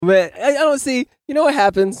But I don't see. You know what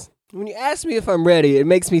happens when you ask me if I'm ready? It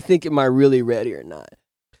makes me think, am I really ready or not?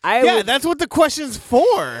 That's what the question's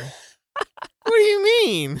for. What do you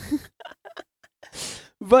mean?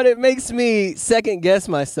 But it makes me second guess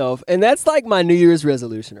myself, and that's like my New Year's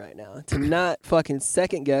resolution right now: to not fucking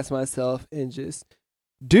second guess myself and just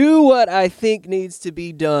do what I think needs to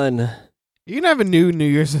be done. You can have a new New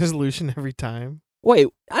Year's resolution every time. Wait,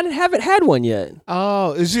 haven't had one yet.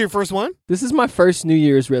 Oh, is this your first one? This is my first New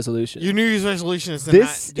Year's resolution. Your New Year's resolution is to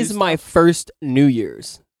This not do is stuff? my first New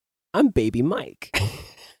Year's. I'm Baby Mike.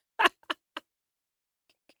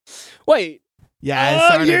 Wait. Yeah, I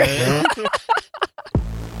started yeah. it.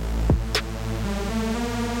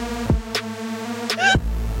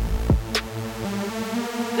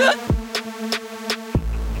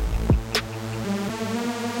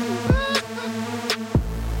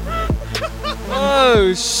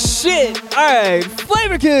 Oh, shit. All right.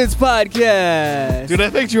 Flavor Kids Podcast. Dude, I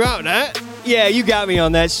faked you out, Nat. Yeah, you got me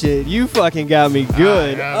on that shit. You fucking got me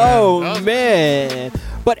good. Yeah, oh, man.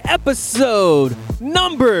 But episode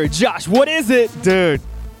number, Josh, what is it? Dude,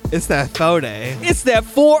 it's that photo. It's that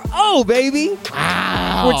 4-0, baby.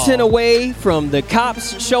 Wow. We're 10 away from the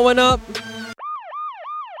cops showing up.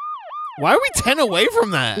 Why are we 10 away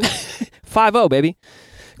from that? 5-0, baby.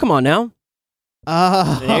 Come on now.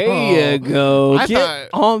 Oh. There you go. I Get thought-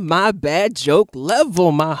 on my bad joke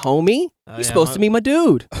level, my homie. Oh, You're yeah, supposed to be my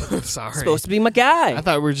dude. Sorry. Supposed to be my guy. I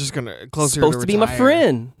thought we were just going to closer Supposed to be my retire.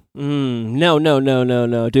 friend.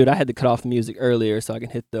 No. Dude, I had to cut off the music earlier so I can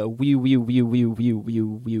hit the wee. Woo!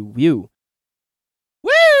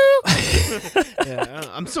 Yeah,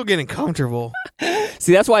 I'm still getting comfortable.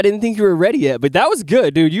 See, that's why I didn't think you were ready yet. But that was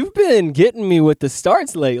good, dude. You've been getting me with the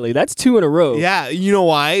starts lately. That's 2 in a row. Yeah, you know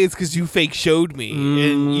why? It's because you fake showed me.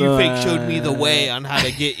 And you fake showed me the way on how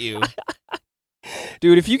to get you.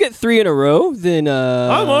 Dude, if you get 3 in a row, then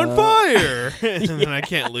I'm on fire. And then I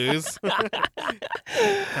can't lose. Hell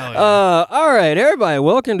yeah. All right, everybody,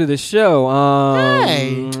 welcome to the show.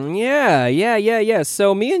 Hey. Yeah.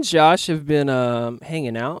 So me and Josh have been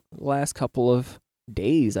hanging out the last couple of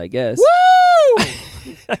days, I guess. Woo!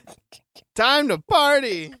 Time to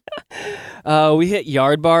party. We hit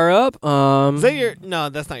Yard Bar up. Is that your? No,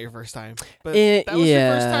 that's not your first time. But that was your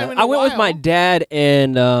first time in a I went with my while. dad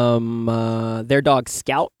and their dog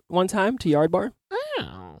Scout one time to Yard Bar.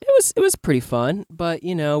 Oh. It was pretty fun, but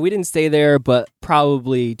you know, we didn't stay there but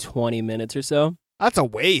probably 20 minutes or so. That's a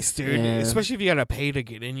waste, dude. Yeah. Especially if you gotta pay to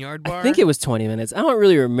get in Yard Bar. I think it was 20 minutes. I don't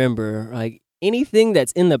really remember. Like anything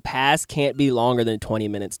that's in the past can't be longer than 20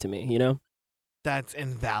 minutes to me, you know? That's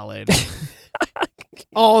invalid.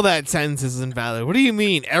 All that sentence is invalid. What do you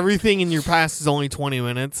mean? Everything in your past is only 20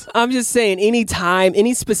 minutes? I'm just saying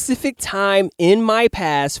any specific time in my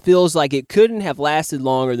past feels like it couldn't have lasted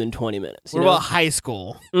longer than 20 minutes. What you know? about high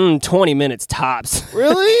school? 20 minutes tops.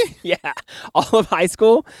 Really? Yeah. All of high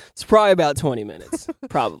school, it's probably about 20 minutes.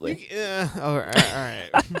 Probably. Yeah. All right.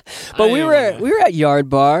 But we were at Yard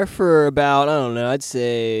Bar for about, I don't know, I'd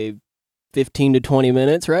say 15 to 20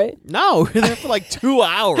 minutes, right? No, we were there for like 2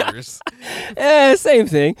 hours. Same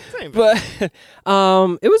thing. Same. But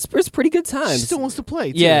it was pretty good She times. still wants to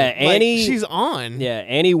play, too. Yeah, Like, Annie- she's on. Yeah,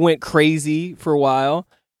 Annie went crazy for a while.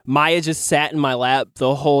 Maya just sat in my lap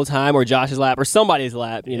the whole time, or Josh's lap, or somebody's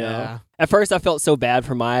lap, you know. Yeah. At first, I felt so bad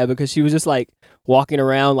for Maya because she was just like walking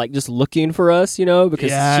around, like just looking for us, you know, because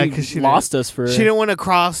Yeah, 'cause she she lost us for. She didn't want to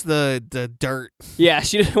cross the dirt. Yeah,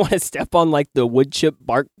 she didn't want to step on like the wood chip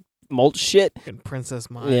bark mulch shit. And Princess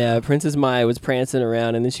Maya. Yeah, Princess Maya was prancing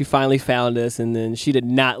around, and then she finally found us, and then she did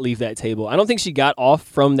not leave that table. I don't think she got off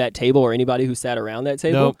from that table or anybody who sat around that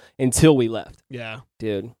table Nope. until we left. Yeah.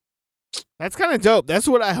 Dude. That's kind of dope. That's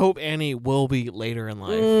what I hope Annie will be later in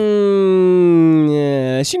life.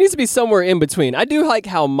 Yeah, she needs to be somewhere in between. I do like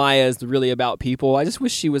how Maya is really about people. I just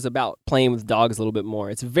wish she was about playing with dogs a little bit more.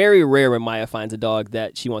 It's very rare when Maya finds a dog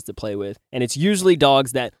that she wants to play with, and it's usually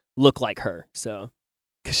dogs that look like her. So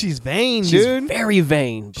Because she's vain, she's dude. very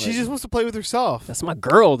vain. She but just wants to play with herself. that's my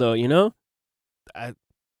girl, though. You know.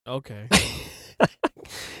 Okay.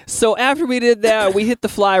 So after we did that, we hit the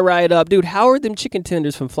Fly Right up, dude. How are them chicken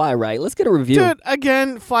tenders from Fly Right? Let's get a review. Dude,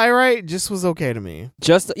 again, Fly Right just was okay to me.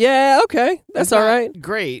 Okay, that's It's all not right.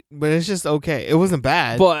 Great, but it's just okay. It wasn't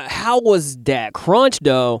bad. But how was that crunch,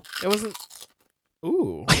 though? It wasn't.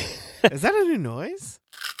 Ooh. Is that a new noise?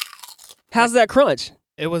 How's that crunch?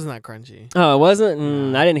 It wasn't that crunchy. Oh, it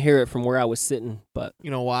wasn't? I didn't hear it from where I was sitting, but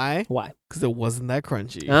You know why? why? Because it wasn't that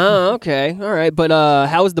crunchy. Oh, okay. All right. But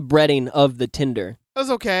how was the breading of the tender? It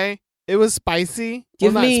was okay. It was spicy.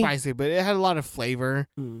 Give well, me- not spicy, but it had a lot of flavor.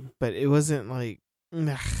 But it wasn't like.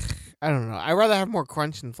 I don't know. I'd rather have more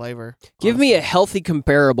crunch and flavor. Give me a healthy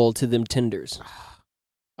comparable to them tenders.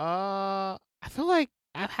 I feel like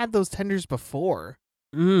I've had those tenders before.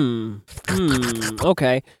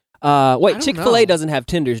 Okay. Wait, don't Chick-fil-A know. doesn't have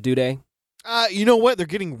tenders, do they? You know what? They're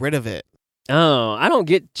getting rid of it. Oh, I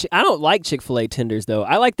don't like Chick-fil-A tenders though.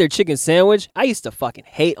 I like their chicken sandwich. I used to fucking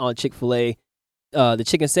hate on Chick-fil-A, the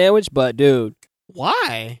chicken sandwich, but dude,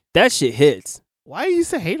 Why? that shit hits. Why do you used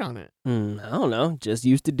to hate on it? I don't know. Just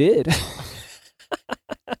used to did.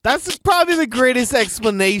 That's probably the greatest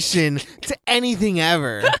explanation to anything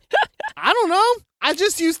ever. I don't know. I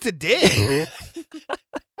just used to did.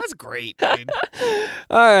 That's great, dude.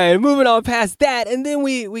 All right, moving on past that, and then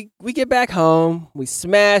we get back home. We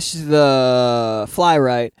smash the fly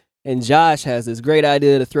right, and Josh has this great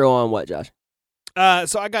idea to throw on what, Josh?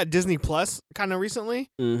 So I got Disney Plus kind of recently,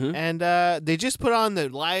 Mm-hmm. and they just put on the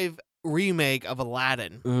live remake of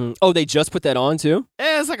Aladdin. Oh, they just put that on too?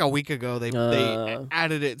 It's like a week ago. They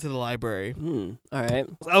added it to the library. All right.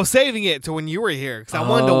 I was saving it to when you were here because I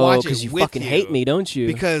wanted to watch it because you with fucking hate me, don't you?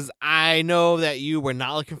 Because I know that you were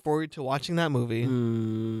not looking forward to watching that movie.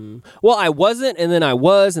 Well, I wasn't, and then I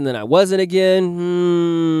was, and then I wasn't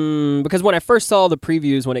again. Because when I first saw the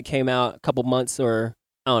previews when it came out a couple months or,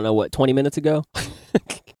 I don't know, what, 20 minutes ago?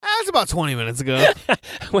 That's about 20 minutes ago.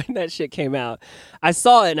 When that shit came out, I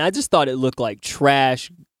saw it, and I just thought it looked like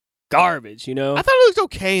trash garbage, you know? I thought it looked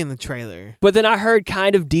okay in the trailer. But then I heard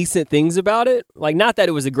kind of decent things about it. Like, not that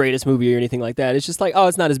it was the greatest movie or anything like that. It's just like, oh,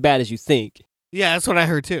 it's not as bad as you think. Yeah, that's what I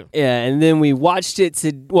heard too. Yeah, and then we watched it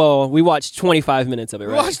we watched 25 minutes of it,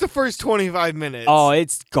 We right? watched the first 25 minutes. Oh,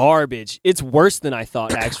 it's garbage. It's worse than I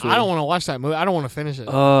thought, actually. I don't want to watch that movie. I don't want to finish it.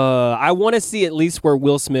 I want to see at least where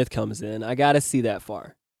Will Smith comes in. I got to see that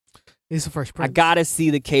far. He's the first I prince. got to see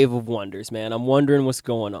the Cave of Wonders, man. I'm wondering what's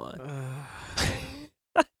going on.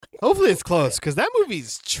 Hopefully it's close because that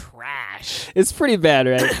movie's trash. It's pretty bad,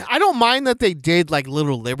 right? I don't mind that they did like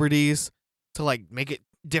little liberties to like make it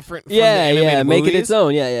different from the Yeah, animated make it movies. its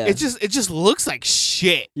own. Yeah. It just looks like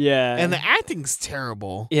shit. Yeah. And the acting's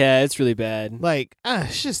terrible. Yeah, it's really bad. Like,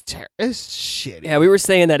 it's just it's shitty. Yeah, we were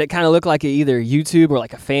saying that it kind of looked like either YouTube or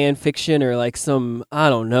like a fan fiction or like some, I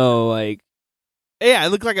don't know, like. Yeah, it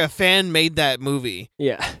looked like a fan made that movie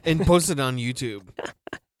Yeah. and posted it on YouTube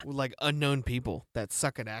with like unknown people that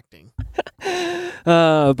suck at acting.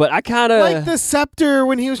 But I kind of. Like the Scepter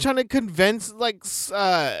when he was trying to convince,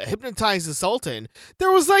 hypnotize the Sultan.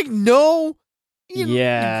 There was like no,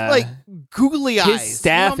 like googly eyes. His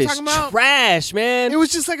staff you know what is I'm talking about? trash, man. It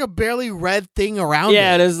was just like a barely red thing around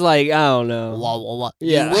Yeah, it. it was like, I don't know. Blah, blah, blah.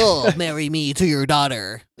 Yeah. You will marry me to your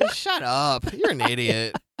daughter. Shut up. You're an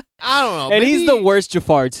idiot. I don't know. And maybe- he's the worst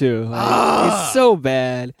Jafar, too. Like, it's so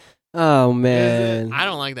bad. Oh, man. I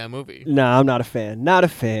don't like that movie. No, I'm not a fan. Not a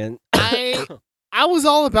fan. I was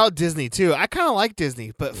all about Disney too. I kind of like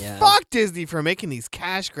Disney, but Yeah. fuck Disney for making these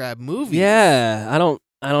cash grab movies. Yeah, I don't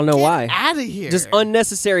know why. Out of here. Just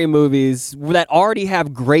unnecessary movies that already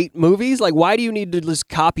have great movies. Like, why do you need to just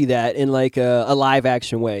copy that in like a live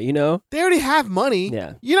action way? You know? They already have money.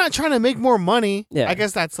 Yeah. You're not trying to make more money. Yeah. I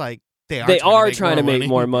guess that's like they are trying to make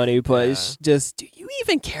more money. money, but Yeah. it's just, do you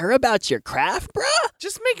even care about your craft, bruh?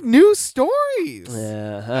 Just make new stories.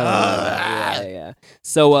 Yeah, yeah.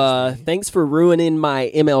 So, thanks for ruining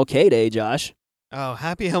my MLK Day, Josh. Oh,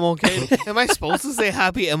 happy MLK Day. Am I supposed to say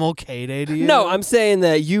happy MLK Day to you? No, I'm saying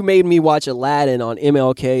that you made me watch Aladdin on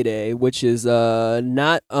MLK Day, which is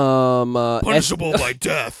not punishable by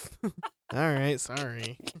death. All right,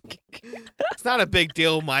 sorry. It's not a big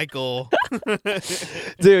deal, Michael.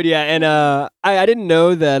 Dude, yeah, and I didn't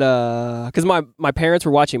know that because my parents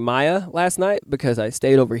were watching Maya last night because I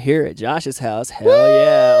stayed over here at Josh's house. Hell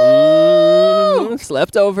yeah,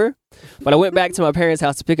 slept over. But I went back to my parents'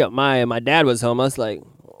 house to pick up Maya, and my dad was home. I was like,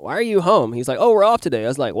 "Why are you home?" He's like, "Oh, we're off today." I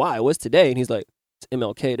was like, "Why? What's today?" And he's like, "It's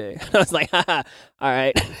MLK Day." I was like, "Haha, all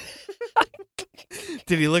right."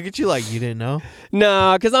 Did he look at you like you didn't know?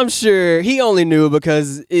 No, because I'm sure he only knew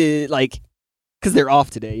because they're off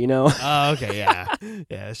today, you know? Oh, okay, yeah.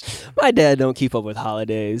 Yeah. My dad don't keep up with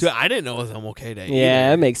holidays. Dude, I didn't know it was MLK Day. Yeah,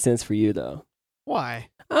 either. that makes sense for you, though. Why?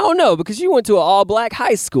 I don't know, because you went to an all-black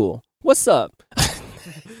high school. What's up?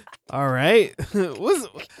 All right.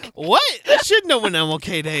 What? I should know when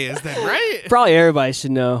MLK Day is then, right? Probably everybody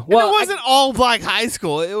should know. Well, it wasn't all black high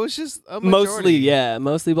school. It was just a majority.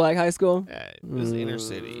 mostly black high school. Yeah, it was inner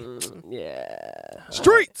city. Yeah.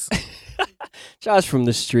 Streets. Josh from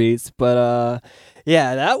the streets, but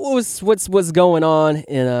yeah, that was what's going on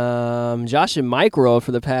in Josh and Mike world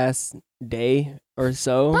for the past day or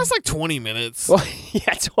so. That's like 20 minutes. Well,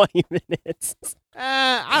 yeah, 20 minutes.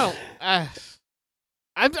 I don't.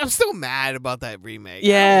 I'm still mad about that remake.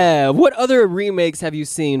 Yeah. What other remakes have you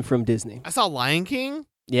seen from Disney? I saw Lion King.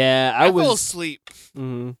 Yeah, I fell asleep.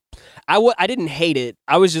 Mm-hmm. I didn't hate it.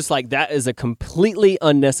 I was just like, that is a completely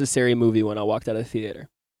unnecessary movie when I walked out of the theater.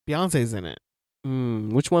 Beyonce's in it.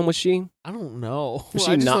 Which one was she? I don't know. Was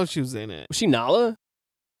I just know she was in it. Was she Nala?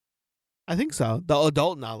 I think so. The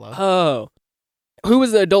adult Nala. Oh. Who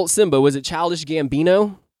was the adult Simba? Was it Childish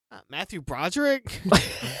Gambino? Matthew Broderick?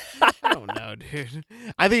 I don't know, dude.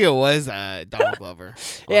 I think it was Donald Glover.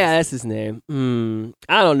 Yeah, that's his name.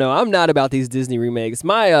 I don't know. I'm not about these Disney remakes.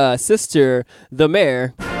 My sister, the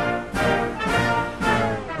mayor,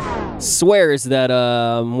 swears that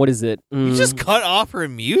what is it? You just cut off her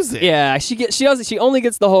music. Yeah, she only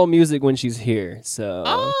gets the whole music when she's here. So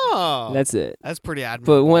that's it. That's pretty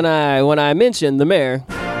admirable. But when I mention the mayor,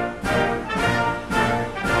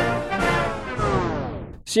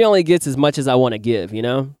 she only gets as much as I want to give, you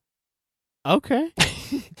know? Okay.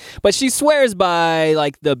 But she swears by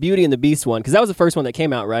like the Beauty and the Beast one, because that was the first one that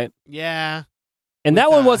came out, right? Yeah. And that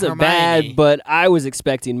one wasn't Hermione. bad, but I was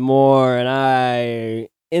expecting more, and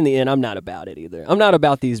in the end, I'm not about it either. I'm not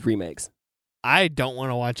about these remakes. I don't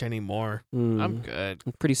want to watch any more. I'm good.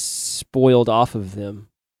 I'm pretty spoiled off of them.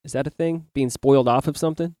 Is that a thing? Being spoiled off of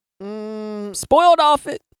something? Spoiled off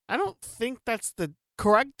it. I don't think that's the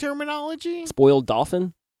correct terminology. Spoiled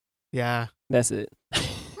dolphin? Yeah. That's it.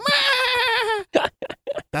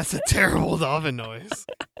 That's a terrible dolphin noise.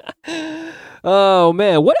 Oh,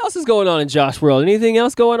 man. What else is going on in Josh World? Anything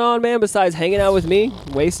else going on, man, besides hanging out with me?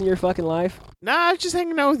 Wasting your fucking life? Nah, I'm just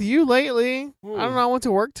hanging out with you lately. I don't know. I went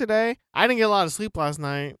to work today. I didn't get a lot of sleep last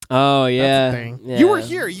night. Oh, yeah. That's the thing. Yeah. You were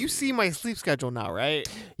here. You see my sleep schedule now, right?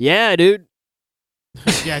 Yeah, dude.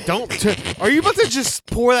 Yeah, are you about to just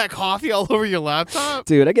pour that coffee all over your laptop?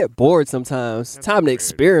 Dude, I get bored sometimes. That's Time to weird.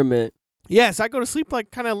 experiment. Yes, I go to sleep like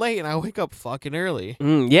kind of late and I wake up fucking early.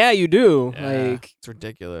 Yeah, you do. Yeah, Like, it's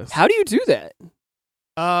ridiculous. how do you do that?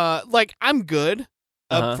 Like I'm good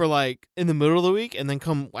up Uh-huh. for like in the middle of the week, and then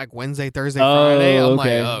come like Wednesday, Thursday, Friday, I'm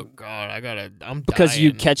okay. like, oh god, I'm Because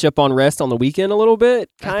you dying. catch up on rest on the weekend a little bit,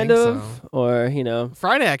 I kind think of? so. Or, you know,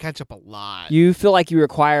 Friday I catch up a lot. you feel like you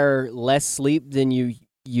require less sleep than you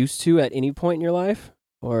used to at any point in your life?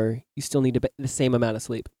 Or you still need the same amount of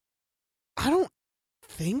sleep? I don't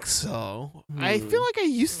think so. I feel like I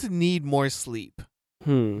used to need more sleep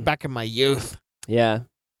back in my youth. Yeah.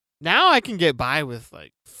 Now I can get by with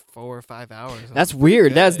like 4 or 5 hours. That's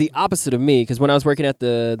weird. That's the opposite of me. Because when I was working at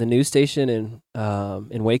the news station in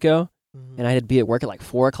Waco, and I had to be at work at like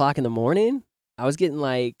 4 o'clock in the morning, I was getting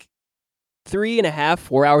like 3.5,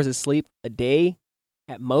 4 hours of sleep a day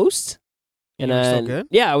at most. And you were still good?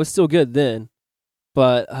 Yeah, I was still good then.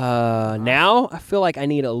 But now I feel like I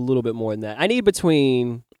need a little bit more than that. I need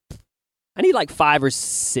like 5 or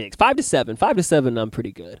 6, 5 to 7. 5 to 7, I'm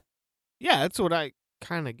pretty good. Yeah, that's what I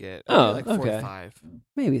kind of get. Oh, like 4 okay. or 5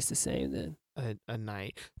 Maybe it's the same then. a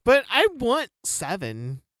night. But I want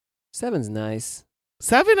 7. 7's nice.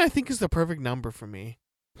 7, I think, is the perfect number for me.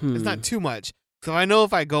 It's not too much. So I know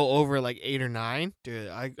if I go over like 8 or 9, dude,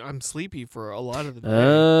 I'm sleepy for a lot of the day.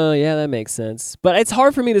 Oh, yeah, that makes sense. But it's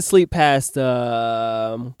hard for me to sleep past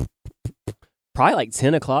probably like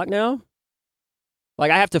 10 o'clock now. Like,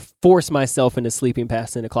 I have to force myself into sleeping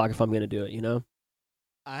past 10 o'clock if I'm going to do it, you know?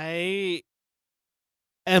 I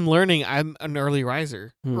am learning I'm an early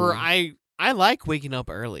riser. Or I like waking up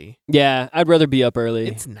early. Yeah, I'd rather be up early.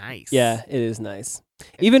 It's nice. Yeah, it is nice.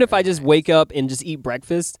 Even if I just wake up and just eat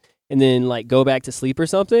breakfast and then like go back to sleep or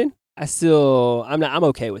something, I'm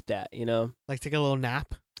okay with that, you know? Like take a little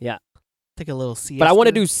nap. Yeah. Take a little siesta. But I want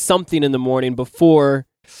to do something in the morning before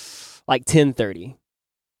like 10:30.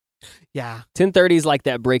 Yeah. 10:30 is like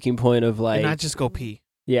that breaking point of like And not just go pee.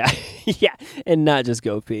 Yeah. Yeah, and not just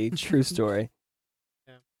go pee. True story.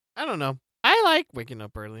 Yeah. I don't know. I like waking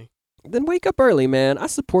up early. Then wake up early, man. I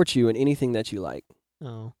support you in anything that you like.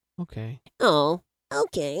 Oh, okay. Oh,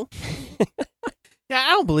 okay. Yeah,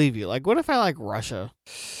 I don't believe you. Like, what if I like Russia?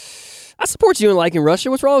 I support you in liking Russia.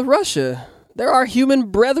 What's wrong with Russia? There are human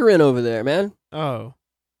brethren over there, man. Oh,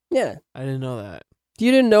 Yeah. I didn't know that.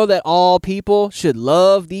 You didn't know that all people should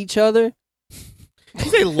love each other? Did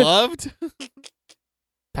you say loved?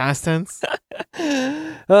 Past tense?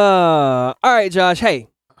 All right, Josh. Hey,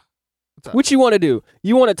 What's up? what you want to do?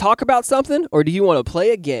 You want to talk about something or do you want to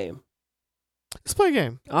play a game? Let's play a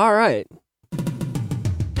game. All right.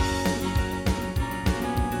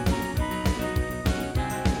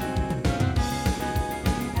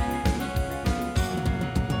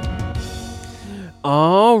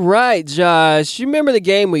 All right, Josh. You remember the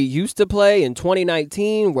game we used to play in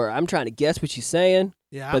 2019 where I'm trying to guess what you're saying?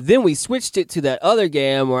 Yeah. But then we switched it to that other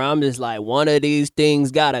game where I'm just like, one of these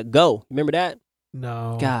things gotta go. Remember that?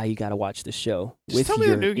 No. God, you gotta watch the show Just tell with me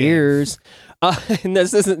the your new game. ears. And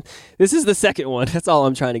this is the second one. That's all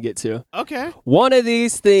I'm trying to get to. Okay. One of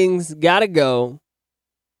these things gotta go,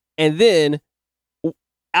 and then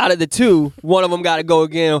out of the two, one of them gotta go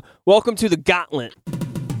again. Welcome to the Gauntlet.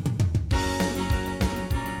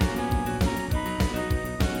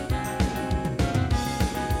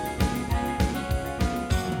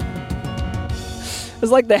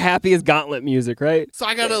 It's like the happiest Gauntlet music, right? So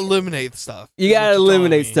I gotta eliminate stuff. You is what gotta you're telling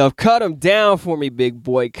eliminate me. stuff. Cut them down for me, big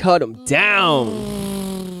boy. Cut them down.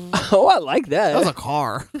 Oh, I like that. That was a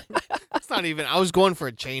car. That's not even. I was going for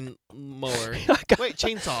a chain mower. Wait,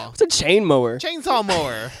 chainsaw. It's a chain mower. Chainsaw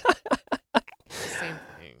mower. Same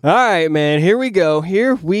thing. All right, man. Here we go.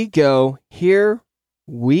 Here we go. Here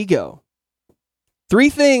we go. 3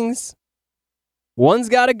 things. One's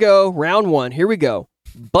got to go. Round 1. Here we go.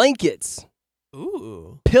 Blankets,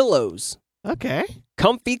 Ooh. pillows, Okay.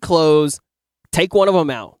 comfy clothes. Take one of them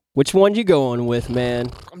out. Which one you going with,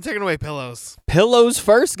 man? I'm taking away pillows. Pillows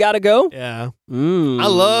first. Got to go. Yeah. Mm. I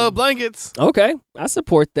love blankets. Okay, I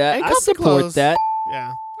support that. And I comfy support clothes. that.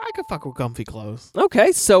 Yeah. I could fuck with comfy clothes.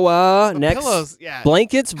 Okay, so But next pillows. Yeah.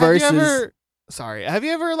 blankets versus Have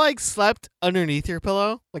you ever like slept underneath your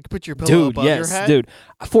pillow? Like put your pillow above your head? dude.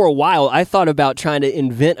 For a while, I thought about trying to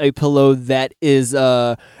invent a pillow that is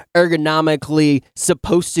ergonomically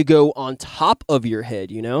supposed to go on top of your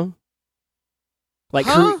head. You know, like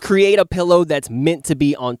create a pillow that's meant to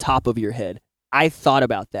be on top of your head. I thought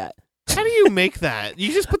about that. How do you make that?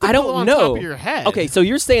 You just put the I pillow don't on know. top of your head. Okay, so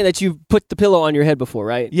you're saying that you've put the pillow on your head before,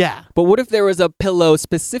 right? Yeah. But what if there was a pillow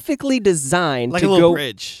specifically designed Like to a little go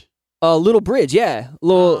bridge. a little bridge? Yeah,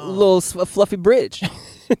 little fluffy bridge.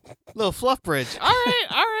 Little fluff bridge. All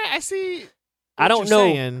right. I see. I don't what know.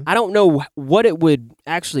 you're saying. I don't know what it would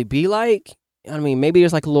actually be like. I mean, maybe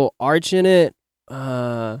there's like a little arch in it.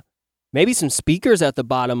 Maybe some speakers at the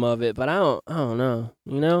bottom of it, but I don't know.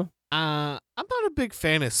 You know? I'm not a big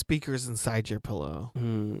fan of speakers inside your pillow.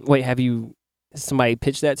 Wait, has somebody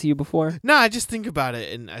pitched that to you before? No, I just think about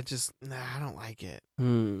it and I don't like it.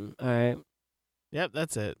 All right. Yep,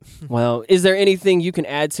 that's it. Well, is there anything you can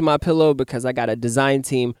add to my pillow? Because I got a design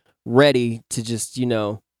team ready to just,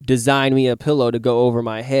 design me a pillow to go over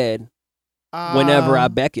my head whenever I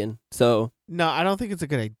beckon. So no, I don't think it's a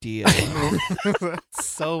good idea. That's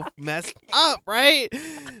so messed up, right?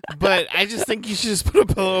 But I just think you should just put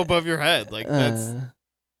a pillow above your head. Like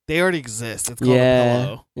they already exist. It's called a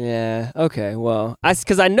pillow. Yeah. Okay. Well,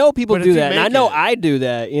 because I know people But if do you that, and I make know it- I do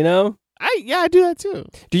that. You know. I do that too.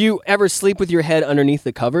 Do you ever sleep with your head underneath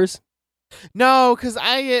the covers? No, because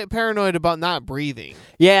I get paranoid about not breathing.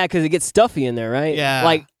 Yeah, because it gets stuffy in there, right? Yeah.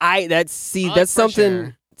 Like I like that's fresh something.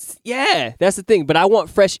 air. Yeah, that's the thing. But I want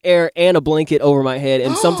fresh air and a blanket over my head,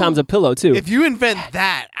 and sometimes a pillow too. If you invent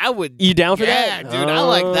that, I would. You down for Yeah, that? dude, I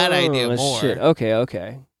like that idea Oh, more. Shit.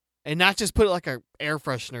 Okay. And not just put like a air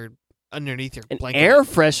freshener underneath your An blanket. air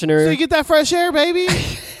So freshener. you get that fresh air, baby.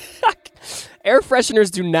 Air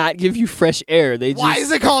fresheners do not give you fresh air. They just. Why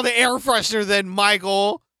is it called an air freshener then,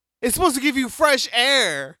 Michael? It's supposed to give you fresh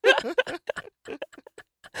air.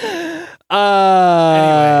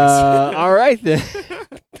 All right then.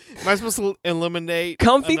 Am I supposed to eliminate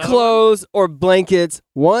Comfy another clothes or blankets.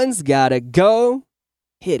 One's gotta go.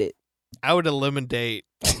 Hit it. one? I would eliminate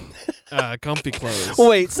comfy clothes.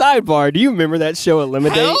 Wait, sidebar. Do you remember that show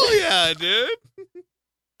Eliminate? Hell yeah, dude.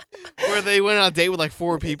 Where they went on a date with like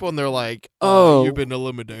 4 people and they're like, Oh. you've been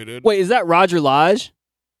eliminated. Wait, is that Roger Lodge?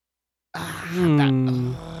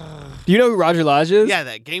 That- Do you know who Roger Lodge is? yeah,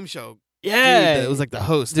 that game show. Yeah. Dude, that was like the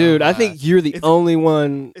host. Dude, of, I think you're the it's- only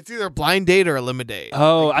one. it's either Blind Date or Eliminate.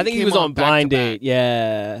 Oh, Like, I think he came was on back to Blind back. Date.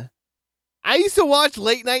 Yeah. I used to watch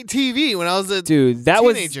late night TV when I was a Dude, that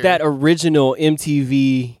teenager. was that original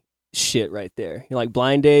MTV shit right there. You know, like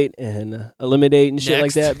Blind Date and Eliminate and shit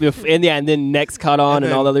Next. like that. And then Next caught on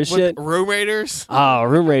and all the other shit. Room Raiders. Oh,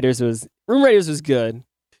 Room Raiders was good.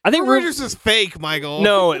 I think Room Raiders was fake, Michael.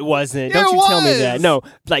 No, it wasn't. Yeah, Don't it you tell me was. that. No,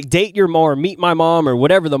 like Date Your Mom or Meet My Mom or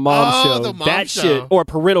whatever the mom Oh, show. the mom that show. shit or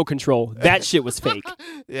Parental Control. That shit was fake.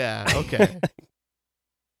 Yeah. Okay.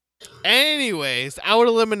 Anyways, I would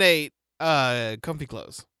eliminate comfy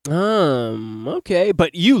clotles. Okay,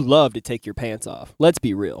 but you love to take your pants off. Let's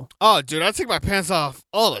be real. Oh, dude, I take my pants off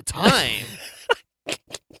all the time.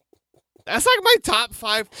 That's like my top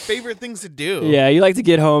 5 favorite things to do. Yeah, you like to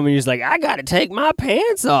get home and you're just like, I gotta take my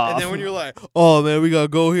pants off. And then when you're like, oh man, we gotta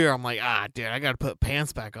go here, I'm like, dude, I gotta put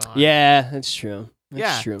pants back on. yeah, that's true. That's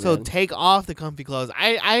yeah. true. So man. take off the comfy clothes.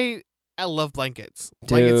 I I love blankets.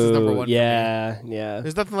 Blankets is number one. Yeah, for me. yeah,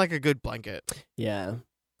 There's nothing like a good blanket. yeah.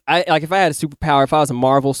 I like if I had a superpower, if I was a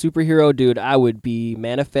Marvel superhero, dude, I would be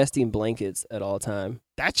manifesting blankets at all time.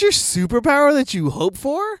 That's your superpower that you hope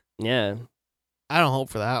for? Yeah. I don't hope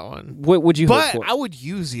for that one. What would you hope But for? I would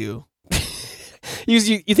use you. You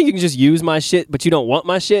think you can just use my shit, but you don't want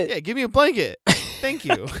my shit? Yeah, give me a blanket. Thank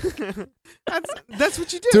you. That's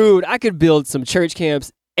what you do. Dude, I could build some church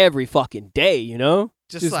camps every fucking day, you know?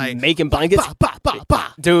 Just like making blankets. Bah, bah, bah,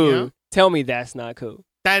 bah. Dude, You know? tell me that's not cool.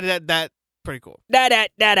 That pretty cool. That.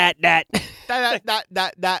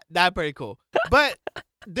 That pretty cool. But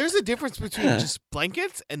there's a difference between just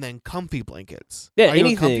blankets and then comfy blankets. Yeah, Are you a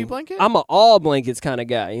anything. comfy blanket? I'm an all blankets kind of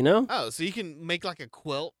guy, you know? Oh, so you can make like a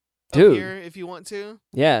quilt Dude. up here if you want to?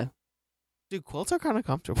 Yeah. Dude, quilts are kind of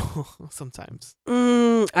comfortable sometimes.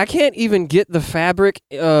 I can't even get the fabric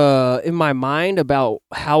in my mind about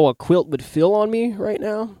how a quilt would feel on me right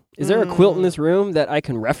now. Is there a quilt in this room that I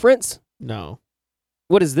can reference? No.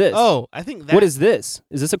 What is this? Oh, I think that. What is this?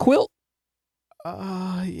 Is this a quilt?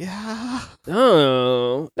 Yeah.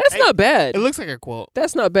 Oh, that's not bad. It looks like a quilt.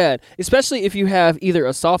 That's not bad, especially if you have either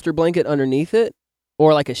a softer blanket underneath it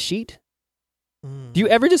or like a sheet. Do you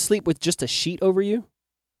ever just sleep with just a sheet over you?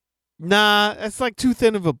 Nah, that's like too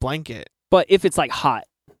thin of a blanket. But if it's like hot,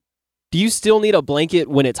 do you still need a blanket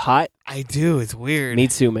when it's hot? I do. It's weird. Me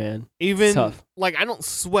too, man. Even tough. like I don't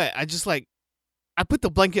sweat. I just like I put the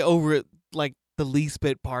blanket over it, like the least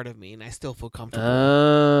bit part of me, and I still feel comfortable.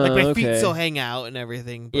 Like my feet still hang out and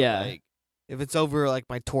everything. But Yeah. like if it's over like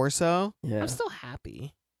my torso, Yeah. I'm still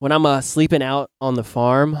happy. When I'm sleeping out on the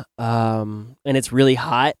farm, and it's really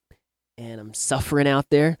hot, and I'm suffering out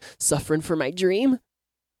there, suffering for my dream.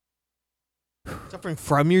 Suffering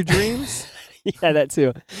from your dreams? Yeah, that too.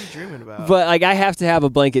 What are you dreaming about? But like I have to have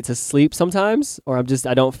a blanket to sleep sometimes, or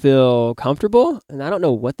I don't feel comfortable, and I don't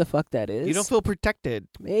know what the fuck that is. You don't feel protected.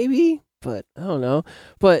 Maybe, but I don't know.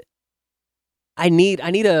 But I need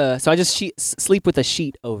so I just sleep with a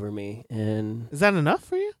sheet over me, and Is that enough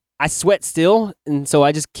for you? I sweat still, and so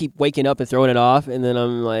I just keep waking up and throwing it off, and then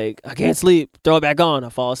I'm like, I can't sleep. Throw it back on. I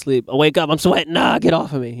fall asleep. I wake up. I'm sweating. Nah, get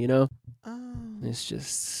off of me. You know, it's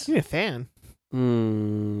just. Give me a fan.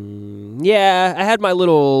 Yeah, I had my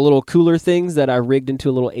little cooler things that I rigged into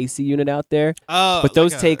a little AC unit out there, Oh, but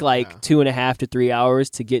those take like 2.5 to 3 hours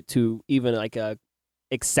to get to even like a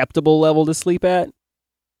acceptable level to sleep at.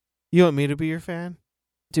 You want me to be your fan?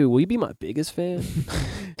 Dude, will you be my biggest fan?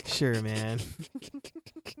 Sure, man.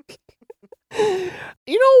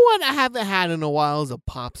 You know what I haven't had in a while is a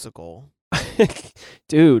popsicle.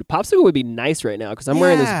 Dude, popsicle would be nice right now because I'm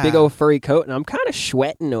wearing this big Yeah. old furry coat and I'm kind of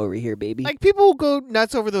sweating over here, baby. Like people go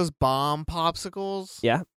nuts over those bomb popsicles.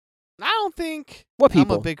 Yeah. I don't think What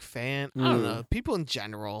people? I'm a big fan. I don't know. People in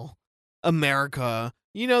general. America.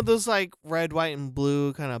 You know those like red, white, and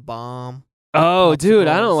blue kind of bomb. Oh, dude,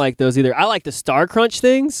 I popsicles. don't like those either. I like the Star Crunch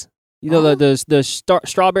things. You know, Huh? the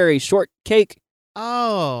strawberry shortcake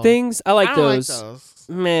Oh. things. I like I don't those. like those.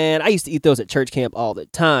 Man, I used to eat those at church camp all the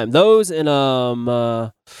time. Those and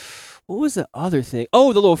what was the other thing?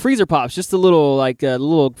 Oh, the little freezer pops, just the little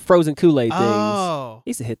little frozen Kool-Aid things. Oh. I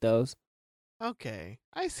used to hit those. Okay.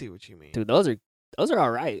 I see what you mean. Dude, those are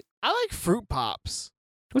all right. I like fruit pops.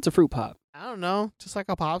 What's a fruit pop? I don't know. Just like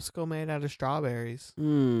a popsicle made out of strawberries.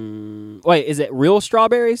 Wait, is it real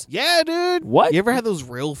strawberries? Yeah, dude. What? You ever had those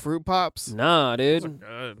real fruit pops? Nah, Those are dude.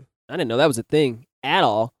 good. I didn't know that was a thing at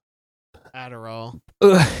all. Adderall.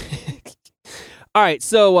 All right,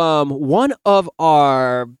 so one of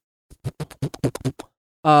our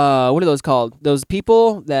what are those called? Those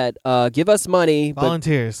people that give us money, but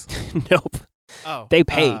Volunteers. nope, Oh. they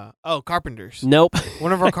pay. Carpenters. Nope.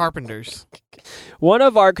 One of our carpenters. One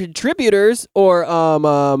of our contributors or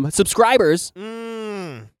subscribers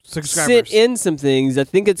Subscribers. sent in some things. I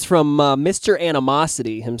think it's from Mr.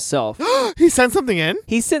 Animosity himself. He sent something in?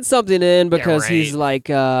 He sent something in because right. he's like,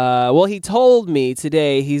 well, he told me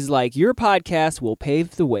today, he's like, your podcast will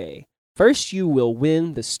pave the way. First, you will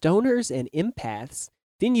win the stoners and empaths.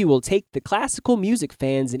 Then you will take the classical music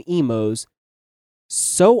fans and emos,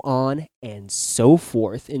 so on and so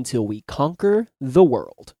forth until we conquer the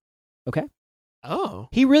world. Okay? Oh.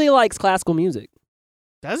 He really likes classical music.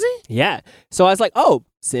 Does he? Yeah. So I was like, oh,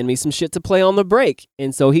 send me some shit to play on the break.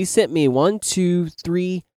 And so he sent me 1, 2,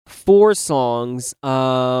 3, 4 songs.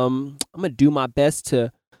 I'm going to do my best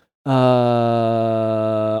to...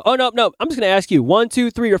 Oh, no. I'm just going to ask you 1,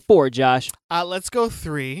 2, 3, or 4, Josh. Let's go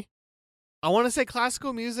 3. I want to say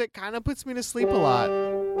classical music kind of puts me to sleep a lot.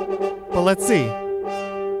 But let's see.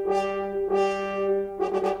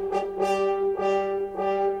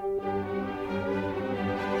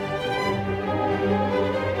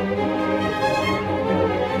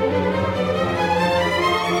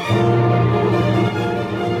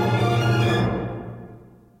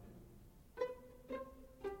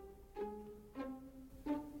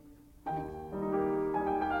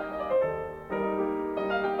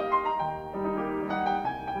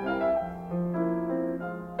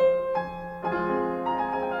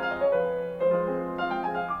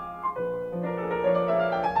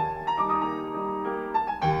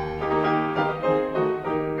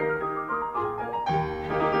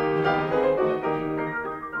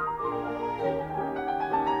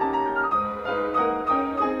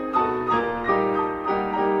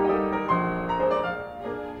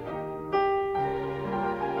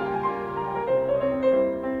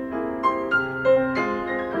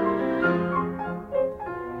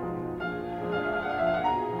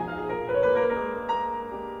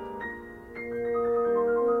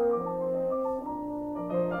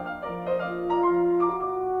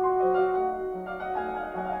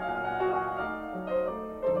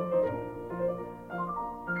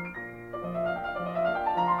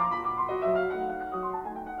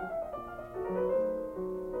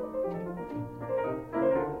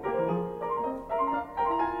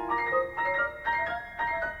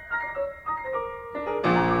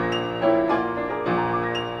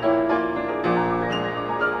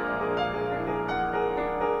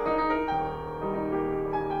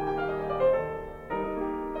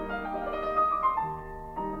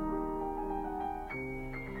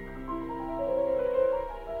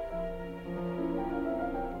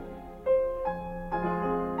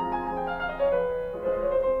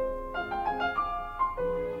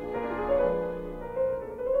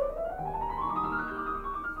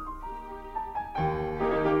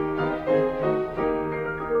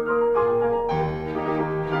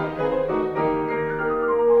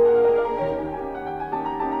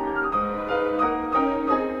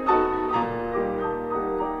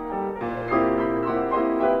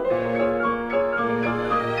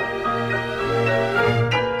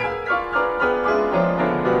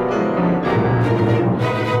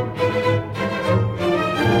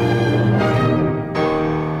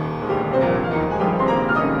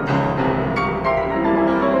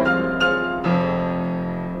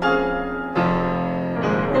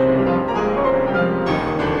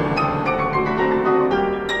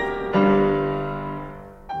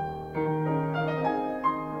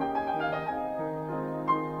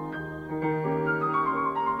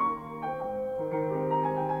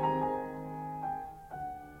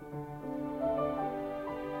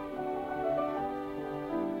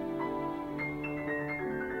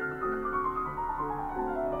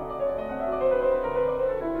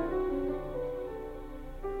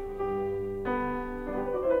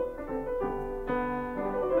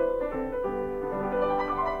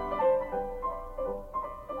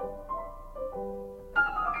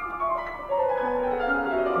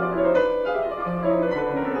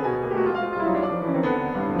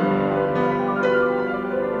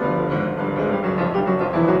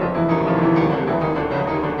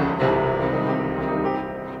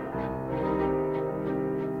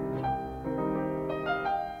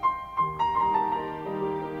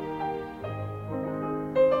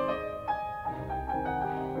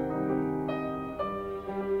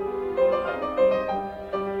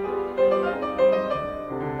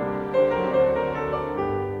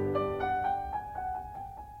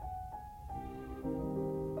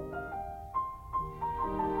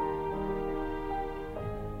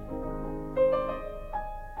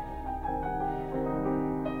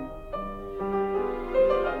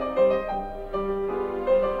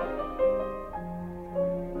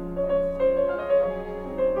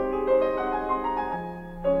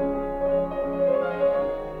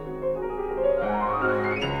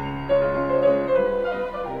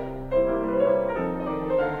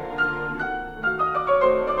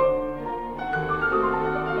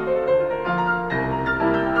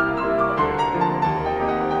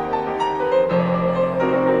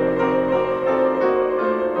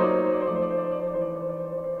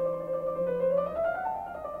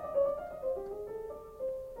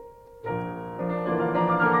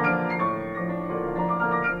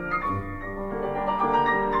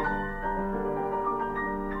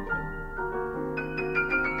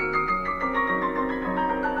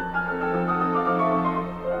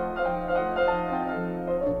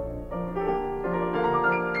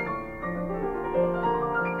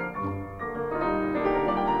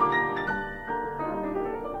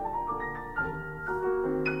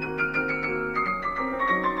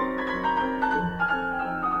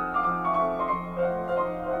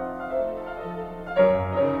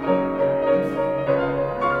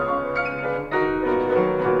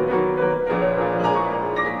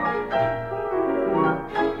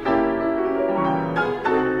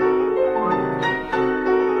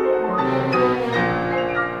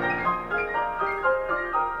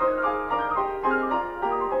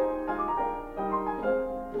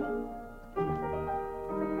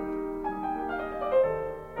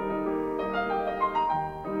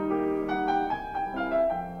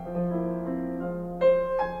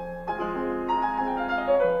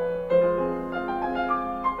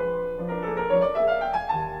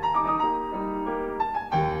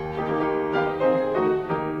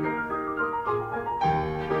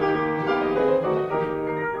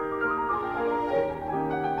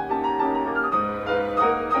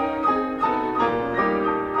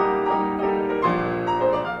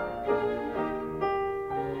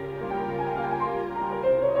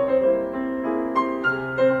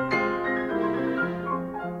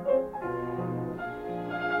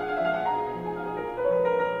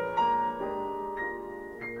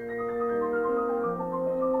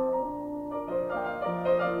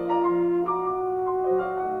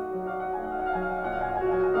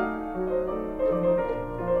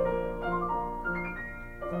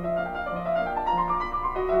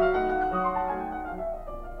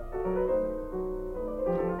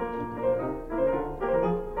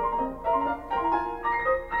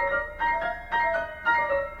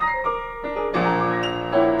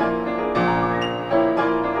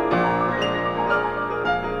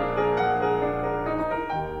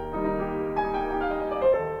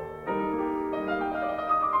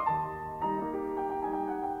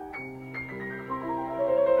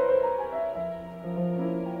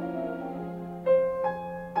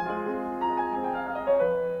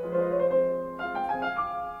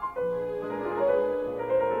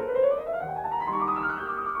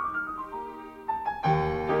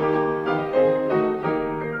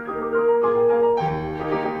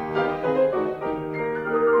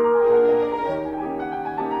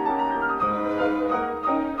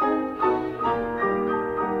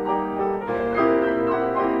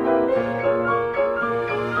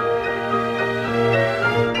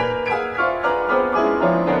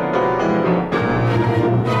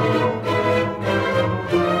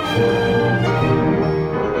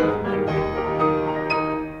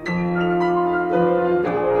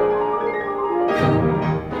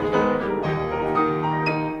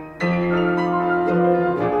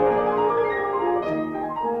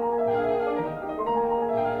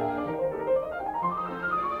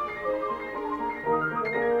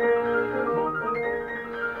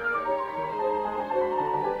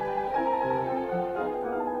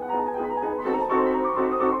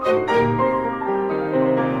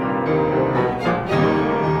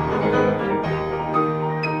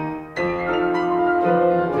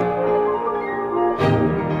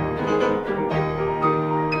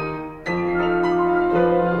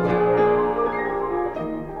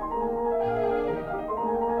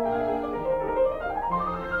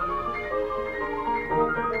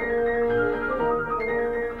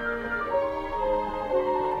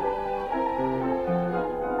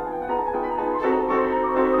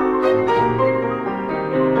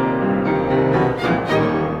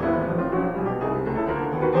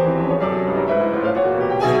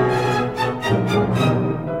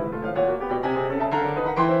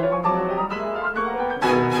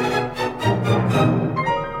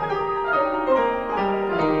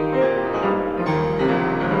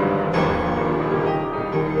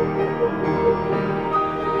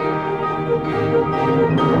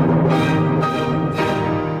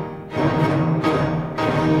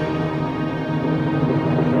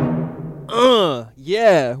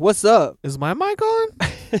 Yeah, what's up? Is my mic on?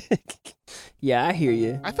 Yeah, I hear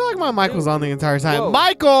you. I feel like my mic was on the entire time. Whoa.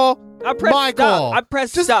 Michael! I pressed Michael! stop. I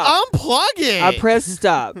pressed Just stop. unplug it! I pressed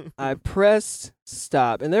stop. I pressed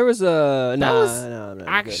stop. And there was a... That was no,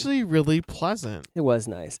 actually really pleasant. it was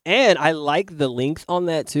nice. And I like the length on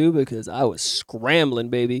that, too, because I was scrambling,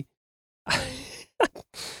 baby.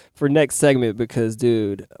 For next segment, because,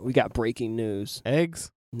 dude, we got breaking news.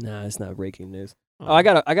 Eggs? Nah, it's not breaking news. Oh, I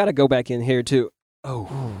gotta go back in here, too.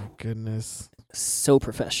 Oh, goodness. so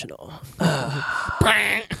professional. All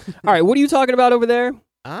Bang! right, what are you talking about over there?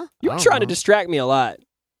 Huh? You I were don't trying to know. distract me a lot.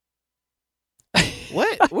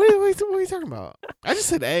 What? What are you talking about? I just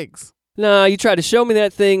said eggs. Nah, you tried to show me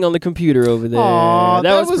that thing on the computer over there. Aw,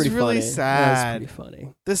 that was pretty really funny. sad. That was pretty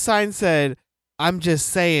funny. The sign said, "I'm just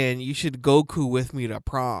saying you should Goku with me to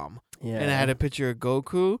prom." Yeah. And I had a picture of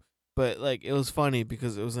Goku, but like it was funny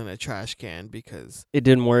because it was in a trash can because It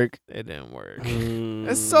didn't work. it didn't work. Mm.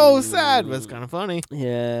 It's so sad, but it's kind of funny.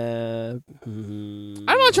 Yeah. I'm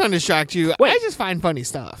not trying to distract you. Wait. I just find funny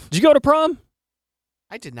stuff. Did you go to prom?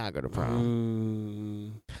 I did not go to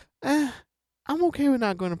prom. Mm. I'm okay with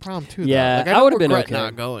not going to prom too. Yeah, though. Like, I don't would've been regret okay.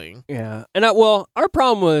 not going. Yeah. And well, our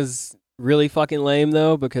prom was really fucking lame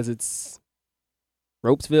though because it's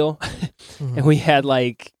Ropesville, and we had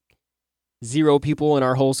like 0 people in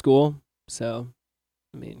our whole school. So,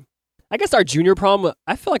 I mean, I guess our junior prom.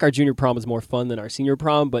 I feel like our junior prom was more fun than our senior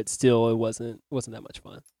prom, but still, it wasn't that much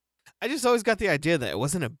fun. I just always got the idea that it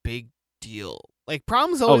wasn't a big deal. Like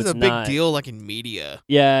prom's always it's a big not. deal, like in media,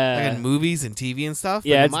 Yeah. like in movies and TV and stuff.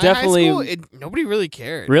 Yeah, But in it's my definitely- high school, nobody really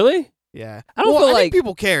cared. Really? Yeah, I don't well, feel I like think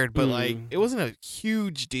people cared, but like Mm. it wasn't a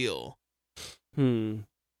huge deal.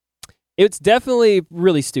 It's definitely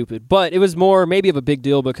really stupid, but it was more maybe of a big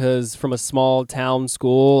deal because from a small town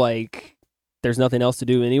school, like there's nothing else to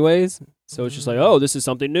do anyways. So it's just like, oh, this is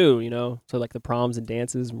something new, you know? So like the proms and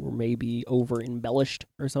dances were maybe over embellished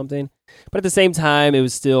or something. But at the same time, it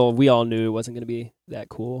was still, we all knew it wasn't going to be that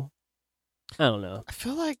cool. I don't know. I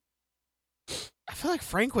feel like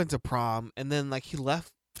Frank went to prom and then like he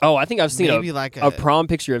left. Oh, I think I've seen maybe like a prom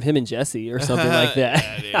picture of him and Jesse or something like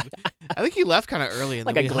that. Yeah, dude. I think he left kind of early and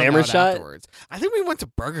Like then a we glamour hung out shot? afterwards. I think we went to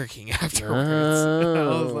Burger King afterwards. I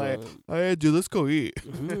was like, oh yeah, dude, let's go eat.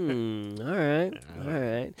 All right. All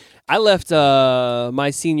right. I left my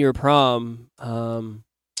senior prom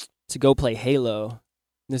to go play Halo.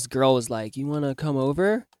 This girl was like, "You want to come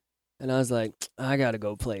over?" And I was like, "I got to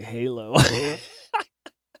go play Halo."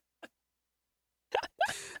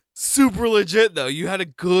 Super legit though. You had a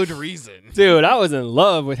good reason. Dude, I was in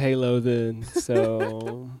love with Halo then.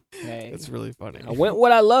 So, hey. That's really funny. I went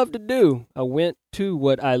what I love to do. I went to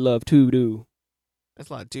what I love to do. That's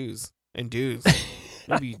a lot of twos and dudes.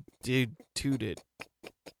 Maybe you did toot it.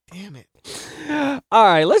 Damn it. All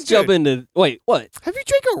right, let's jump Dude. into... Wait, what? Have you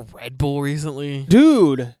drank a Red Bull recently?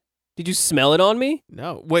 Dude, did you smell it on me?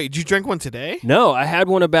 No. Wait, did you drink one today? No, I had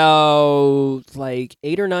one about like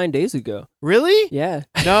 8 or 9 days ago. Really? Yeah.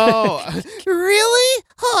 No. Really?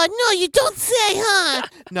 Oh, no, you don't say, huh?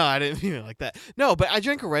 No, I didn't mean it like that. No, but I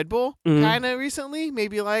drank a Red Bull Mhm. kind of recently,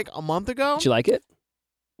 maybe like a month ago. Did you like it?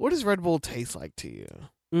 What does Red Bull taste like to you?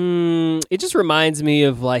 It just reminds me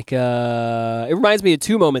of like it reminds me of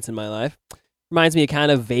 2 moments in my life. Reminds me of kind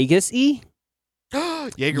of Vegas-y.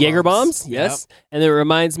 Jaeger bombs, yes. And it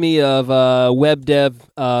reminds me of web dev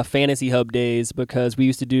fantasy hub days because we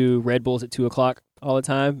used to do Red Bulls at 2:00 all the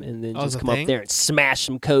time, and then Oh, just it's a come thing? up there and smash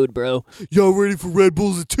some code, bro. Yep. Y'all ready for Red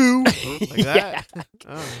Bulls at 2? Like Yeah. that?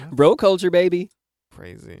 Oh, Bro culture, baby.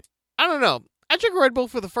 crazy. I don't know. I drank a Red Bull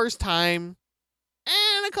for the first time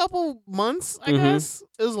in a couple months, I Mhm. guess.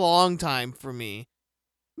 It was a long time for me.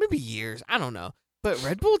 Maybe years. I don't know. But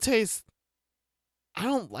Red Bull tastes... I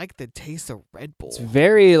don't like the taste of Red Bull. It's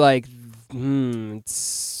very like,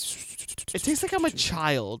 It tastes like I'm a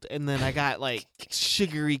child, and then I got like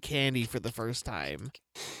sugary candy for the first time.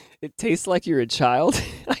 It tastes like you're a child.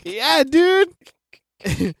 Yeah, dude.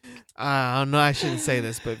 I don't know. I shouldn't say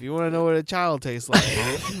this, but if you want to know what a child tastes like,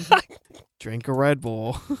 drink a Red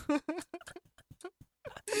Bull.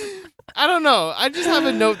 I don't know. I just have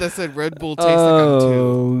a note that said Red Bull tastes like I'm two.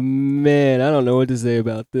 Oh, man. I don't know what to say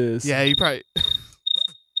about this. Yeah, you probably.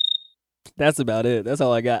 That's about it. That's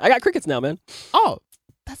all I got. I got crickets now, man. Oh,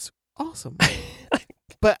 that's awesome.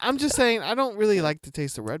 But I'm just saying, I don't really like the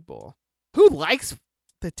taste of Red Bull. Who likes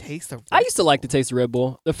the taste of Red Bull? I used to like the taste of Red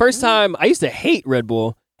Bull. The first time, I used to hate Red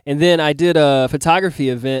Bull. And then I did a photography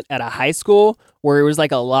event at a high school where it was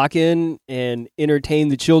like a lock-in and entertain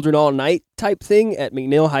the children all night type thing at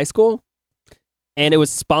McNeil High School. And it was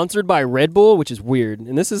sponsored by Red Bull, which is weird.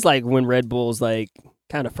 And this is like when Red Bull's like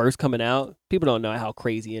kind of first coming out. People don't know how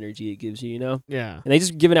crazy energy it gives you, you know? Yeah. And they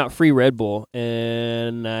just giving out free Red Bull.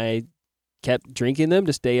 And I kept drinking them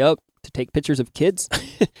to stay up, to take pictures of kids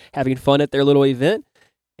having fun at their little event.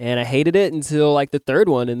 And I hated it until like the third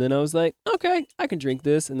one. And then I was like, okay, I can drink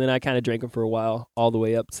this. And then I kind of drank them for a while, all the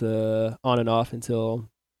way up to on and off until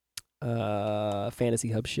Fantasy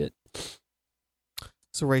Hub shit.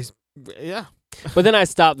 So race, yeah. But then I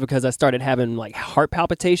stopped because I started having like heart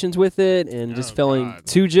palpitations with it and just feeling God.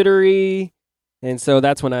 too jittery. And so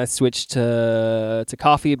that's when I switched to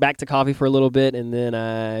coffee, back to coffee for a little bit. And then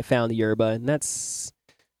I found the yerba. And that's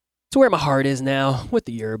where my heart is now, with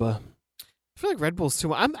the yerba. I feel like Red Bull's too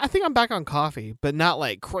much. I think I'm back on coffee, but not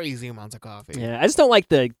like crazy amounts of coffee. Yeah, I just don't like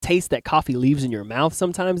the taste that coffee leaves in your mouth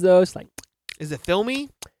sometimes, though. It's like, Is it filmy?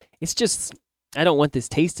 it's just, I don't want this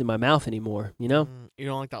taste in my mouth anymore, you know? You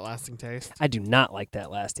don't like that lasting taste? I do not like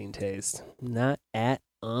that lasting taste. Not at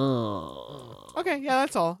all. Okay, yeah,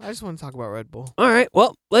 that's all. I just want to talk about Red Bull. All right,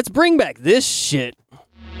 well, let's bring back this shit.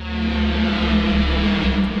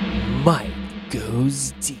 Mike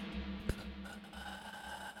goes deep.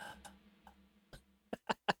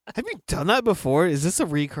 Have you done that before? Is this a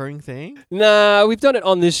recurring thing? Nah, we've done it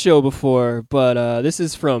on this show before, but this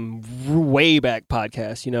is from way back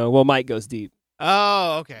podcast, you know? Well, Mike goes deep.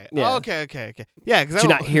 Oh, okay. Yeah. Oh, okay. Yeah, because Did you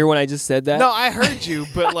not hear when I just said that? No, I heard you,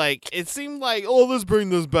 but like it seemed like, oh, let's bring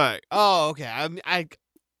this back. Oh, okay. I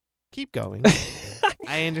keep going.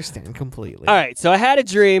 I understand completely. All right, so I had a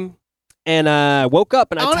dream, and I woke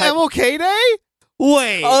up and I On typed... MLK Day?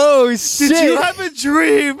 Wait. Oh, shit. Did you have a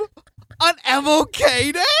dream on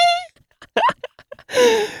MLK Day?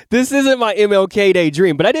 This isn't my MLK Day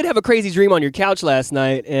dream, but I did have a crazy dream on your couch last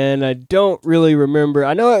night, and I don't really remember.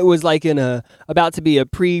 I know it was like in about to be a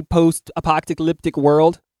pre-post-apocalyptic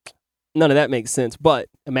world. None of that makes sense, but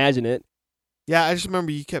imagine it. Yeah, I just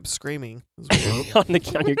remember you kept screaming. on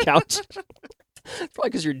your couch. Probably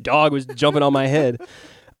because your dog was jumping on my head.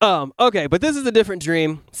 Okay, but this is a different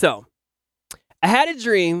dream. So, I had a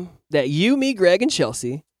dream that you, me, Greg, and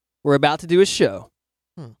Chelsea were about to do a show.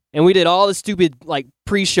 And we did all the stupid, like,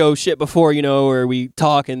 pre-show shit before, you know, where we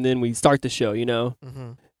talk and then we start the show, you know?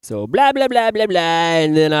 Mm-hmm. So, blah, blah, blah, blah, blah,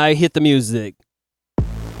 and then I hit the music.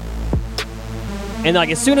 And, like,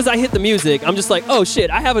 as soon as I hit the music, I'm just like, oh,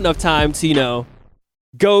 shit, I have enough time to, you know,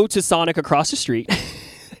 go to Sonic across the street.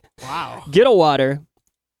 Wow. Get a water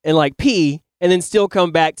and, like, pee, and then still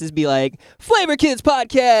come back to be like, Flavor Kids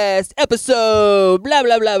Podcast, episode, blah,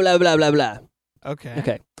 blah, blah, blah, blah, blah, blah.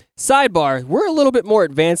 Okay. Sidebar, we're a little bit more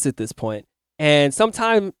advanced at this point. And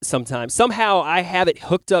somehow I have it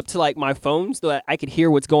hooked up to like my phone so that I could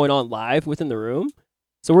hear what's going on live within the room.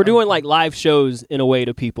 So we're doing like live shows in a way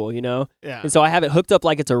to people, you know? Yeah. And so I have it hooked up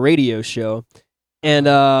like it's a radio show. And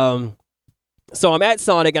so I'm at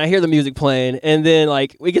Sonic and I hear the music playing. And then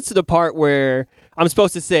like we get to the part where I'm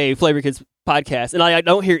supposed to say Flavor Kids Podcast. And I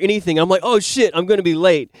don't hear anything. I'm like, oh shit, I'm going to be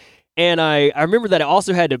late. And I remember that I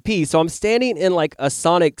also had to pee. So I'm standing in like a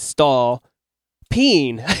Sonic stall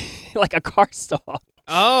peeing, like a car stall.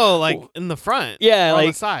 Oh, like in the front? Yeah, or like on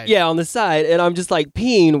the side. Yeah, on the side. And I'm just like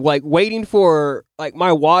peeing, like waiting for like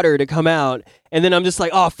my water to come out. And then I'm just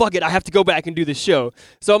like, oh, fuck it. I have to go back and do the show.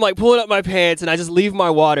 So I'm like pulling up my pants and I just leave my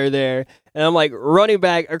water there. And I'm like running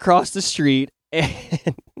back across the street.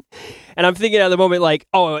 And I'm thinking at the moment like,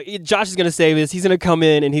 oh, Josh is going to save this. He's going to come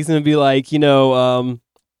in and he's going to be like, you know,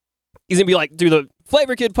 he's going to be like, do the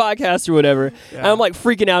Flavor Kid podcast or whatever. Yeah. And I'm like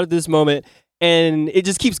freaking out at this moment. And it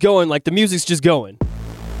just keeps going. Like the music's just going.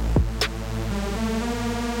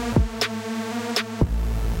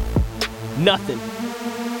 Nothing.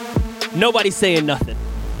 Nobody's saying nothing.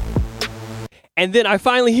 And then I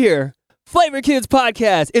finally hear Flavor Kids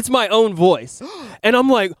Podcast. It's my own voice. And I'm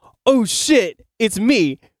like, oh shit, it's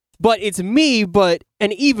me. But it's me, but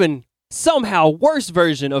an even somehow worse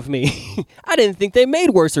version of me. I didn't think they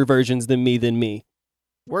made worser versions than me.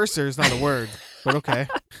 Worser is not a word, but okay.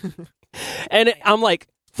 And I'm like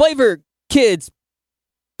Flavor Kids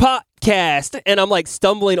podcast, and I'm like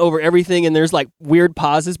stumbling over everything, and there's like weird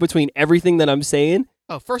pauses between everything that I'm saying.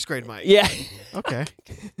 Oh, first grade Mike. Yeah. Okay.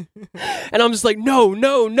 And I'm just like, no, and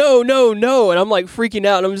I'm like freaking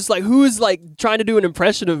out, and I'm just like, who is like trying to do an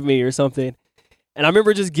impression of me or something? And I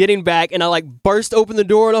remember just getting back, and I like burst open the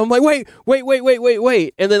door, and I'm like, wait,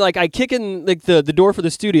 and then like I kick in like the door for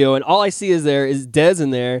the studio, and all I see is Des in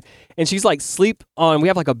there, and she's like we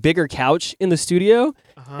have like a bigger couch in the studio,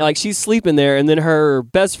 and like she's sleeping there, and then her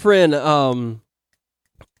best friend,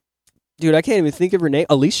 dude, I can't even think of her name,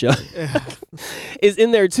 Alicia, is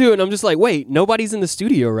in there too, and I'm just like, wait, nobody's in the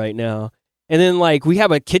studio right now. And then like we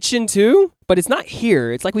have a kitchen too, but it's not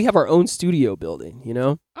here. It's like we have our own studio building, you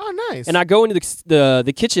know? Oh, nice. And I go into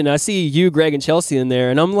the kitchen, and I see you, Greg, and Chelsea in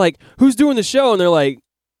there, and I'm like, who's doing the show? And they're like,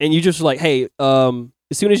 and you just like, hey,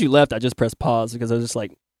 as soon as you left, I just pressed pause because I was just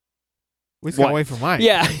like, we got away from Mike.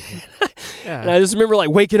 Yeah. Yeah. And I just remember like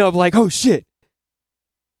waking up like, oh shit.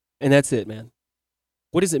 And that's it, man.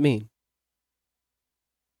 What does it mean?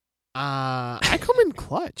 I come in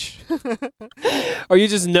clutch. Or you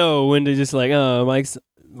just know when to just like, oh, Mike's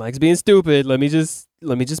being stupid. Let me just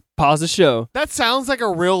pause the show. That sounds like a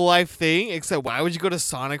real life thing, except why would you go to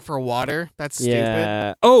Sonic for water? That's stupid.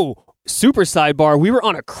 Yeah. Oh, super sidebar. We were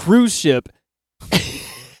on a cruise ship.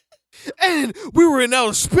 And we were in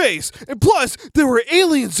outer space. And plus, there were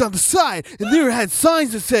aliens on the side. And they had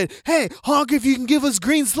signs that said, hey, honk if you can give us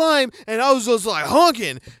green slime. And I was just like,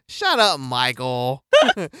 honking. Shut up, Michael.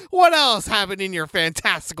 What else happened in your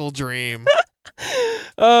fantastical dream?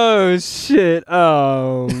 Oh, shit.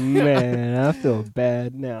 Oh, man. I feel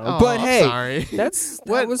bad now. Oh, but hey, sorry.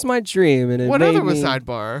 that was my dream. And it what made other was me...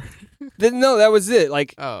 sidebar? No, that was it.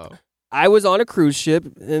 Like, I was on a cruise ship,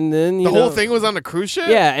 and then the whole thing was on a cruise ship?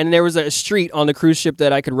 Yeah, and there was a street on the cruise ship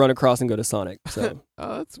that I could run across and go to Sonic. So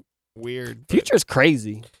oh, that's weird. Future's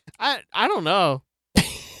crazy. I don't know.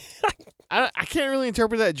 I can't really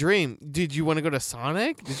interpret that dream. Did you want to go to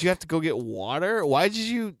Sonic? Did you have to go get water? Why did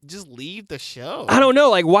you just leave the show? I don't know.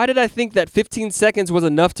 Like, why did I think that 15 seconds was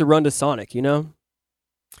enough to run to Sonic, you know?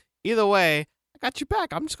 Either way, I got you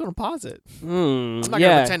back. I'm just going to pause it. I'm not going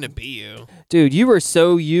to pretend to be you. Dude, you were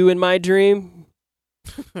so you in my dream.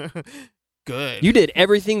 Good. You did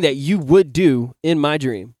everything that you would do in my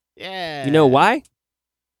dream. Yeah. You know why?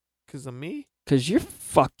 Because of me? Because you're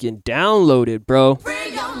fucking downloaded, bro.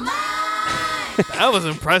 That was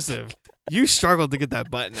impressive. You struggled to get that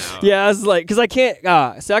button out. Yeah, I was like, because I can't,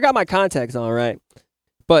 so I got my contacts on, right?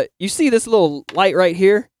 But you see this little light right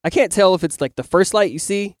here? I can't tell if it's like the first light you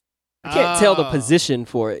see. I can't tell the position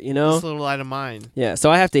for it, you know? This little light of mine. Yeah, so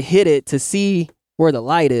I have to hit it to see where the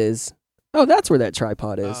light is. Oh, that's where that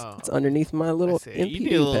tripod is. Oh. It's underneath my little You need a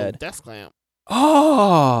MPD little pad. desk lamp.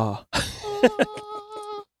 Oh!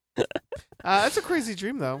 That's a crazy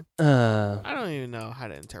dream, though. I don't even know how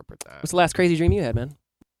to interpret that. What's the last crazy dream you had, man?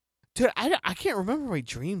 Dude, I can't remember my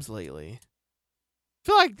dreams lately. I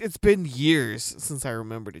feel like it's been years since I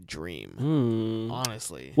remembered a dream.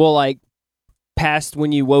 Honestly. Well, like, past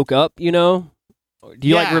when you woke up, you know? Do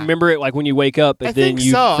you, like, remember it, like, when you wake up and I then think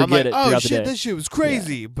you so. forget I'm like, it throughout oh, the shit, day? this shit was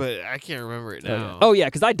crazy, but I can't remember it now. Oh, yeah,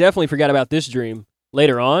 because I definitely forgot about this dream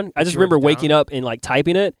later on. I just remember waking up and, like,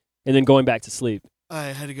 typing it and then going back to sleep. I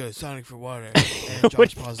had to go to Sonic for water, and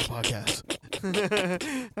Josh paused the podcast.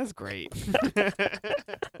 That's great.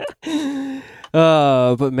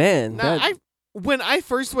 But man, when I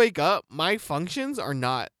first wake up, my functions are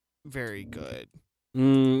not very good.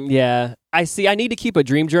 Yeah, I see. I need to keep a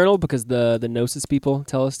dream journal because the Gnosis people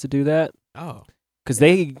tell us to do that. Oh, because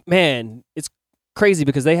it's crazy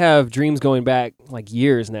because they have dreams going back like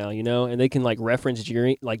years now, you know, and they can like reference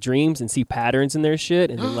dreams and see patterns in their shit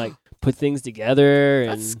and then like put things together.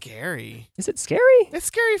 And... That's scary. Is it scary? It's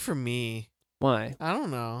scary for me. Why? I don't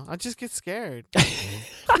know. I just get scared. Because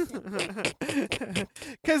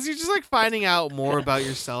you're just like finding out more about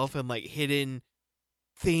yourself and like hidden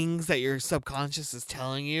things that your subconscious is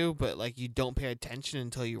telling you, but like you don't pay attention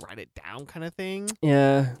until you write it down, kind of thing.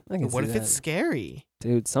 Yeah, I can see what if that. it's scary?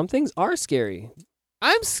 Dude, some things are scary.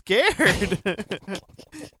 I'm scared.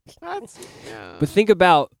 But think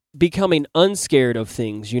about becoming unscared of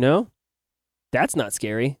things, you know? That's not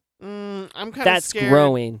scary. I'm kind of That's scared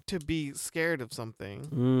growing. to be scared of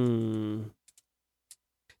something.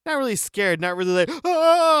 Not really scared, not really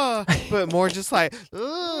like, but more just like,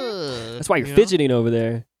 ugh. That's why you're fidgeting over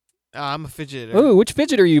there. I'm a fidgeter. Oh, which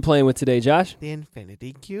fidget are you playing with today, Josh? The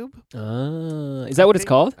Infinity Cube. Is that what it's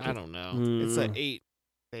called? I don't know. It's an 8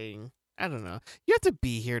 thing. I don't know. You have to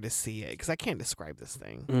be here to see it because I can't describe this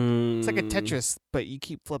thing. It's like a Tetris, but you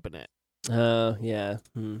keep flipping it. Oh, yeah.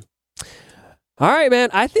 All right, man.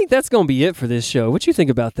 I think that's going to be it for this show. What you think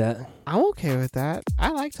about that? I'm okay with that. I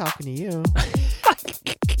like talking to you.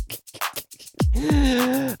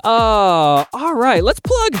 All right. Let's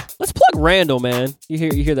plug Randall, man. You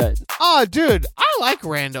hear that? Oh, dude, I like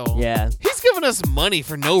Randall. Yeah. He's giving us money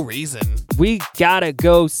for no reason. We gotta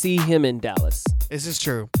go see him in Dallas. This is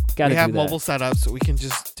true. Gotta we have do that. mobile setup, so we can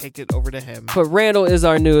just take it over to him. But Randall is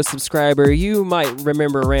our newest subscriber. You might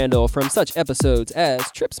remember Randall from such episodes as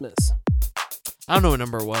Tripsmas. I don't know what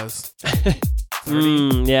number it was.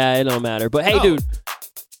 30? Yeah, it don't matter. But hey, dude,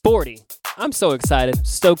 40. I'm so excited.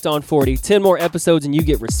 Stoked on 40. 10 more episodes and you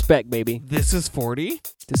get respect, baby. This is 40?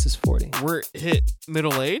 This is 40. We're hit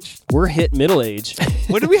middle age? We're hit middle age.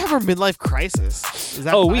 When do we have our midlife crisis? Is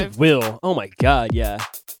that 5? We will. Oh my God, yeah.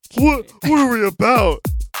 What are we about?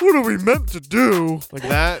 What are we meant to do? Like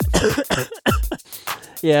that?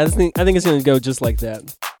 Yeah, I think it's going to go just like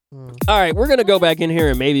that. All right, we're going to go back in here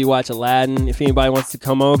and maybe watch Aladdin if anybody wants to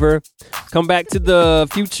come over. Come back to the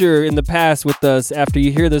future in the past with us after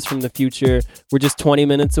you hear this from the future. We're just 20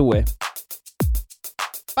 minutes away.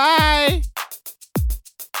 Bye.